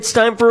It's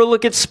time for a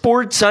look at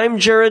sports. I'm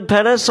Jared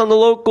Pettis. On the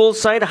local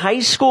side, high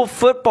school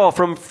football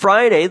from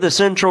Friday. The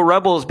Central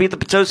Rebels beat the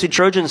Potosi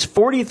Trojans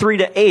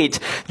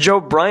 43-8. Joe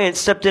Bryant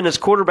stepped in as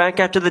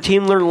quarterback after the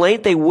team learned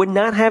late they would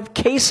not have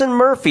Kason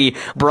Murphy.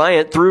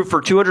 Bryant threw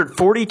for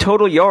 240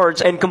 total yards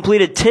and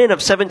completed 10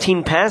 of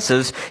 17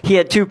 passes. He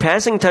had 2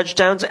 passing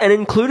touchdowns and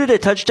included a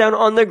touchdown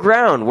on the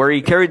ground where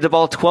he carried the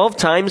ball 12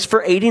 times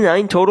for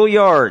 89 total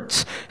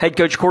yards. Head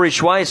coach Corey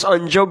Schweiss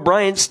on Joe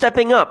Bryant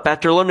stepping up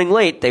after learning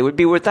late they would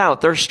be without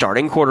their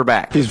starting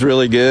quarterback. He's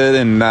really good,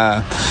 and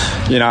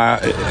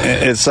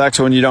it sucks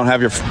when you don't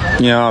have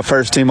your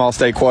first team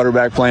all-state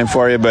quarterback playing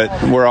for you,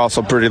 but we're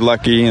also pretty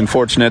lucky and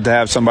fortunate to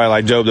have somebody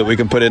like Job that we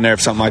can put in there if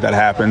something like that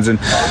happens.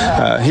 And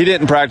he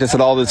didn't practice at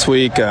all this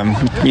week.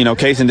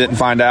 Kason didn't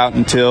find out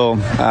until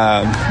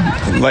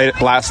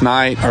late last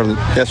night or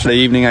yesterday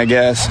evening, I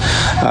guess,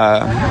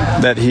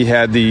 that he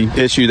had the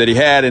issue that he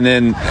had, and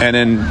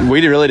then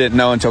we really didn't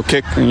know until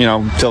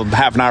till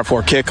half an hour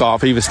before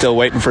kickoff. He was still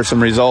waiting for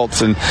some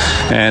results, and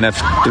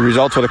if the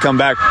results would have come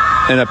back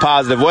in a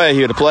positive way, he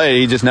would have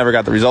played. He just never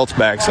got the results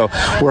back. So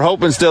we're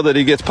hoping still that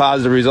he gets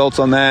positive results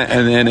on that,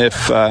 and then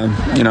if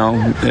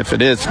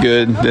it is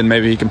good, then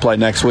maybe he can play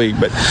next week.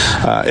 But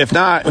if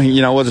not,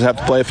 we'll just have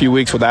to play a few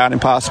weeks without him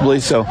possibly.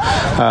 So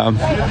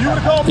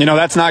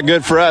that's not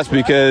good for us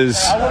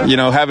because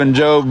having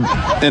Job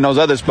in those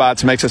other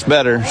spots makes us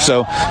better.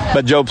 So,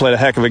 but Job played a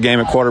heck of a game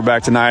at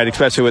quarterback tonight,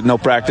 especially with no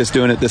practice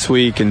doing it this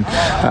week. And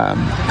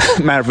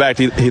matter of fact,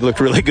 he looked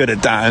really good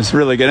at times,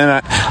 really good.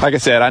 And like I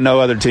said, I know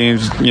other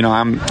teams.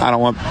 I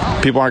don't want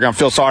people aren't going to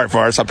feel sorry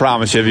for us. I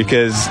promise you,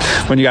 because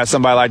when you got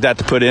somebody like that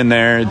to put in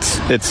there,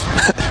 it's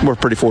we're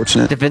pretty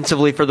fortunate.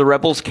 Defensively for the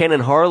Rebels,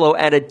 Cannon Harlow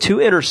added 2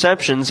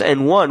 interceptions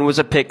and 1 was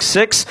a pick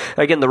 6.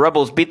 Again, the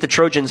Rebels beat the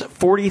Trojans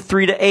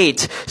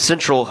 43-8.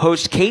 Central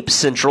host Cape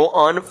Central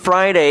on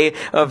Friday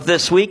of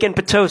this week, and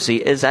Potosi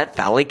is at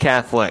Valley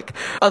Catholic.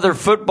 Other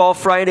football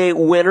Friday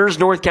winners: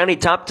 North County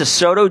topped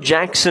DeSoto.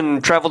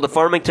 Jackson traveled to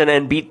Farmington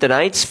and beat the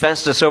Knights.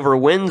 Festus over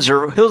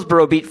Windsor.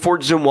 Hillsboro beat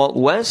Fort Zumwalt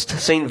West.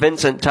 St.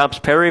 Vincent tops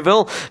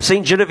Perryville.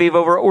 St. Genevieve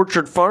over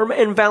Orchard Farm,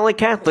 and Valley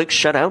Catholic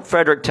shut out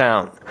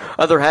Fredericktown.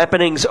 Other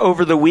happenings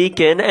over the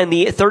weekend, and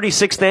the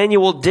 36th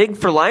annual Dig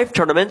for Life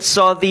tournament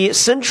saw the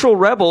Central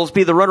Rebels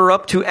be the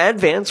runner-up to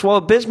advance,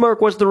 while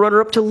Bismarck was the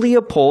runner-up to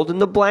Leopold in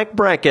the black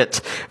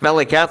bracket.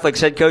 Valley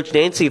Catholic's head coach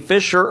Nancy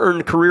Fisher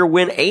earned career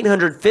win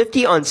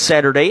 850 on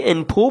Saturday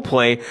in pool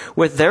play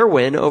with their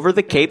win over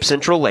the Cape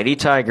Central Lady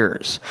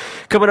Tigers.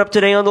 Coming up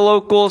today on the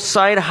local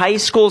side, high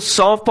school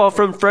softball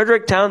from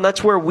Fredericktown.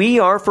 That's where we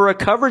are for a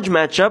coverage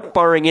matchup,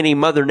 barring any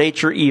Mother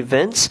Nature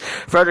events.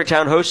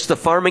 Fredericktown hosts the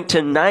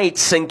Farmington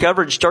Knights, and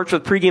coverage starts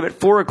with pregame at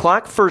 4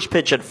 o'clock, first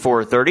pitch at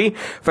 4:30.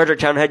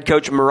 Fredericktown head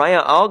coach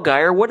Mariah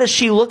Allgaier, what is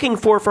she looking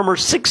for from her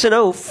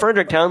 6-0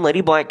 Fredericktown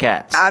Lady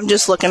Blackcats? I'm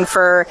just looking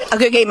for a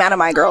good game out of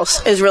my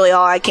girls is really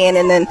all I can,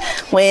 and then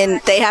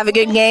when they have a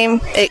good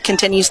game, it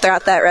continues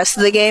throughout that rest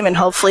of the game, and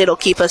hopefully it'll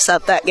keep us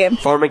up that game.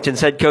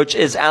 Farmington's head coach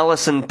is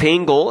Allison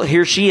Pingle.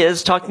 Here she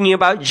is talking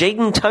about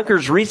Jaden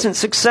Tucker's recent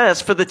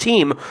success for the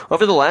team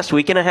over the last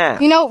week and a half.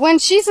 When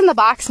she's in the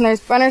box and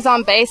there's runners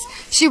on base,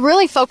 she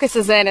really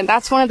focuses in, and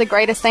that's one of the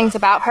greatest things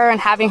about her and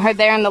having her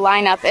there in the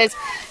lineup is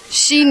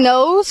she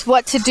knows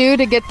what to do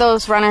to get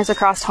those runners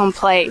across home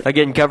plate.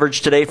 Again, coverage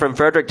today from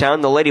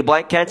Fredericktown, the Lady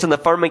Blackcats and the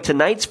Farmington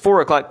Knights,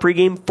 4 o'clock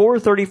pregame,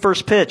 4:30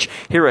 first pitch.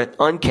 Hear it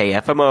on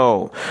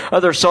KFMO.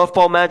 Other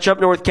softball matchup,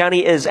 North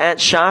County is at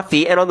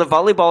Shafi, and on the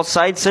volleyball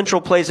side,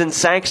 Central plays in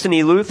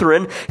Saxony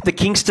Lutheran. The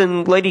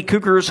Kingston Lady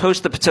Cougars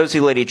host the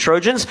Potosi Lady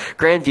Trojans.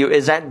 Grandview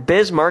is at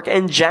Bismarck,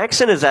 and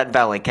Jackson is at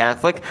Valley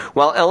Catholic,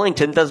 while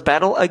Ellington does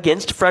battle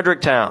against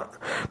Fredericktown.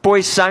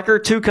 Boys soccer,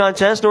 2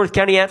 contests, North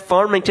County at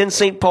Farmington,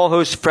 St. Paul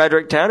hosts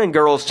Fredericktown, and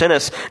girls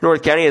tennis,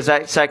 North County is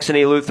at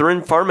Saxony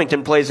Lutheran,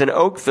 Farmington plays in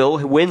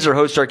Oakville, Windsor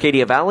hosts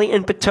Arcadia Valley,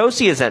 and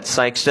Potosi is at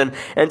Sykeston.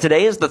 And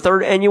today is the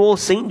 3rd annual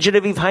St.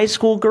 Genevieve High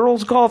School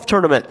Girls Golf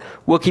Tournament.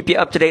 We'll keep you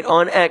up to date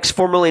on X,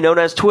 formerly known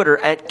as Twitter,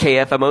 at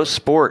KFMO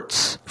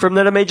Sports. From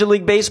then to Major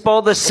League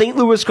Baseball, the St.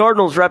 Louis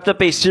Cardinals wrapped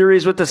up a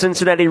series with the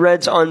Cincinnati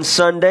Reds on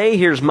Sunday.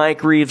 Here's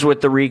Mike Reeves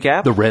with the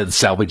recap. The Reds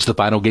salvaged the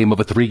final game of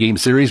a 3-game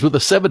series with a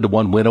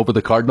 7-1 win over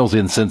the Cardinals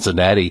in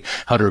Cincinnati.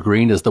 Hunter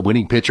Green is the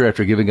winning pitcher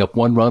after giving up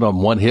 1 run on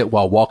 1 hit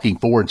while walking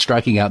 4 and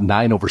striking out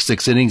 9 over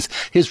 6 innings.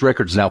 His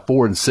record's now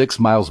 4-6.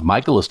 Miles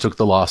Michaelis took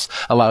the loss,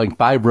 allowing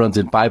 5 runs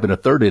in 5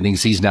 1/3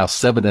 innings. He's now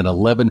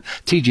 7-11.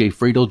 TJ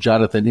Friedel,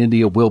 Jonathan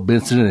India, Will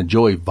Benson, and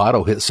Joey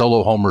Votto hit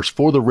solo homers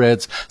for the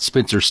Reds.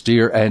 Spencer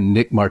Steer and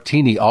Nick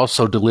Martini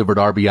also delivered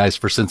RBIs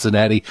for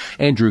Cincinnati.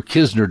 Andrew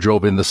Kisner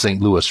drove in the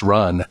St. Louis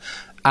run.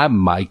 I'm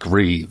Mike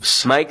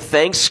Reeves. Mike,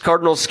 thanks.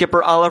 Cardinals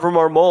skipper Oliver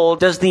Marmol.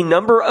 Does the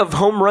number of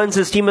home runs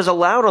his team has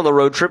allowed on the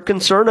road trip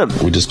concern him?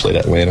 We just played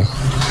Atlanta.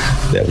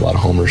 They had a lot of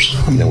homers.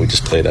 And then we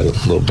just played at a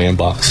little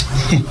bandbox.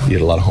 You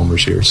had a lot of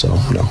homers here, so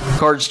no.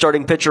 Cards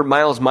starting pitcher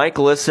Miles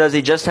Michaelis says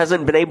he just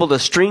hasn't been able to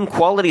string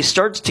quality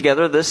starts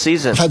together this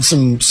season. I've had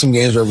some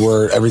games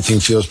where everything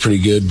feels pretty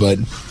good, but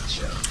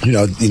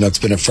it's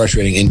been a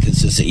frustrating,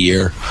 inconsistent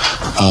year.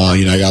 I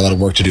got a lot of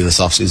work to do this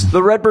offseason.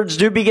 The Redbirds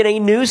do begin a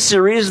new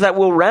series that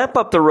will wrap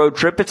up the road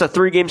trip. It's a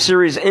 3-game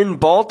series in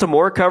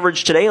Baltimore.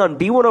 Coverage today on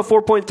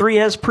B104.3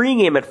 has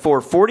pregame at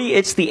 4:40.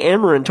 It's the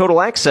Ameren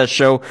Total Access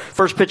Show.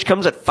 First pitch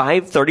comes at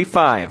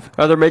 5:35.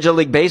 Other Major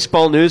League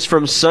Baseball news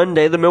from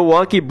Sunday. The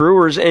Milwaukee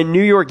Brewers and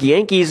New York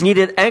Yankees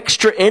needed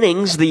extra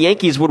innings. The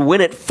Yankees would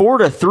win it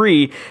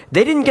 4-3.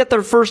 They didn't get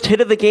their first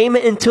hit of the game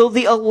until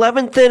the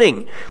 11th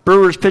inning.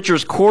 Brewers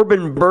pitchers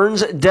Corbin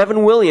Burns,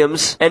 Devin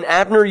Williams, and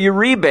Abner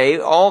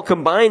Uribe all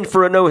combined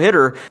for a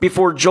no-hitter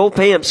before Joel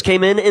Payamps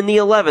came in the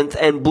 11th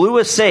and blew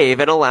a save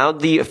and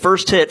allowed the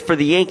first hit for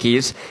the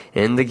Yankees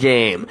in the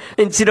game.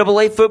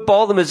 NCAA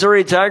football, the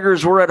Missouri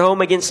Tigers were at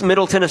home against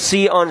Middle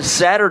Tennessee on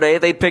Saturday.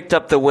 They picked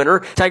up the winner.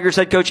 Tigers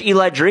head coach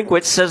Eli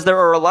Drinkwitz says there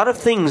are a lot of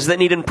things that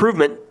need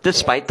improvement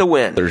despite the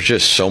win. There's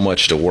just so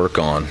much to work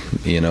on.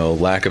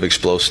 Lack of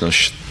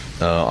explosiveness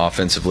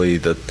offensively,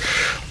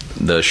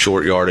 the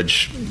short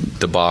yardage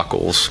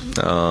debacles,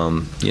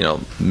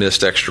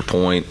 missed extra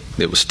point,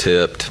 it was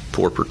tipped,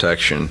 poor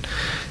protection,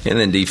 and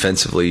then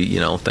defensively,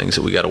 things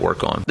that we got to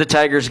work on. The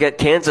Tigers get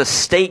Kansas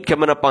State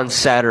coming up on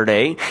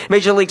Saturday.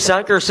 Major League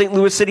Soccer, St.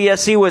 Louis City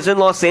SC was in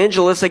Los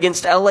Angeles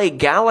against LA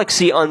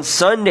Galaxy on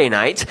Sunday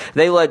night.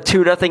 They led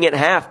 2-0 at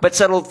half, but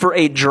settled for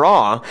a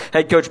draw.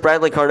 Head coach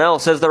Bradley Carnell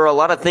says there are a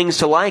lot of things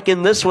to like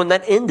in this one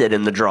that ended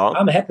in the draw.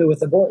 I'm happy with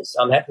the boys.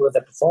 I'm happy with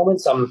the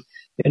performance. I'm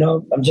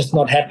just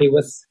not happy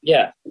with,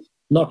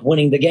 not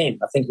winning the game.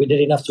 I think we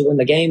did enough to win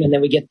the game, and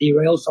then we get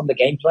derailed from the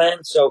game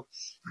plan. So,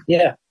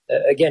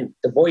 again,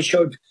 the boys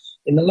showed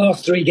in the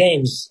last 3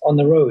 games on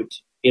the road,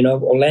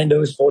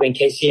 Orlando, Sporting,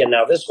 KC, and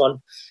now this one,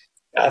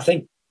 I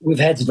think we've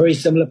had very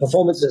similar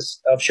performances.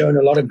 I've shown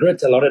a lot of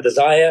grit, a lot of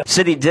desire.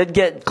 City did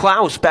get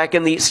Klaus back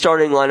in the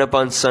starting lineup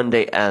on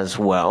Sunday as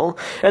well.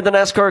 And the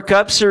NASCAR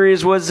Cup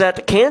Series was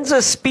at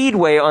Kansas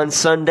Speedway on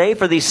Sunday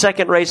for the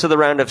second race of the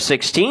round of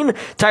 16.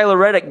 Tyler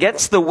Reddick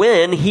gets the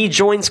win. He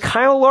joins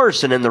Kyle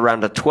Larson in the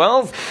round of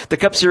 12. The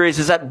Cup Series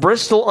is at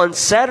Bristol on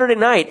Saturday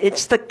night.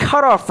 It's the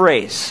cutoff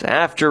race.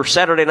 After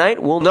Saturday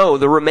night, we'll know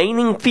the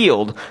remaining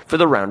field for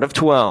the round of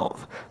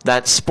 12.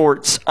 That's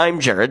sports. I'm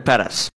Jared Pettis.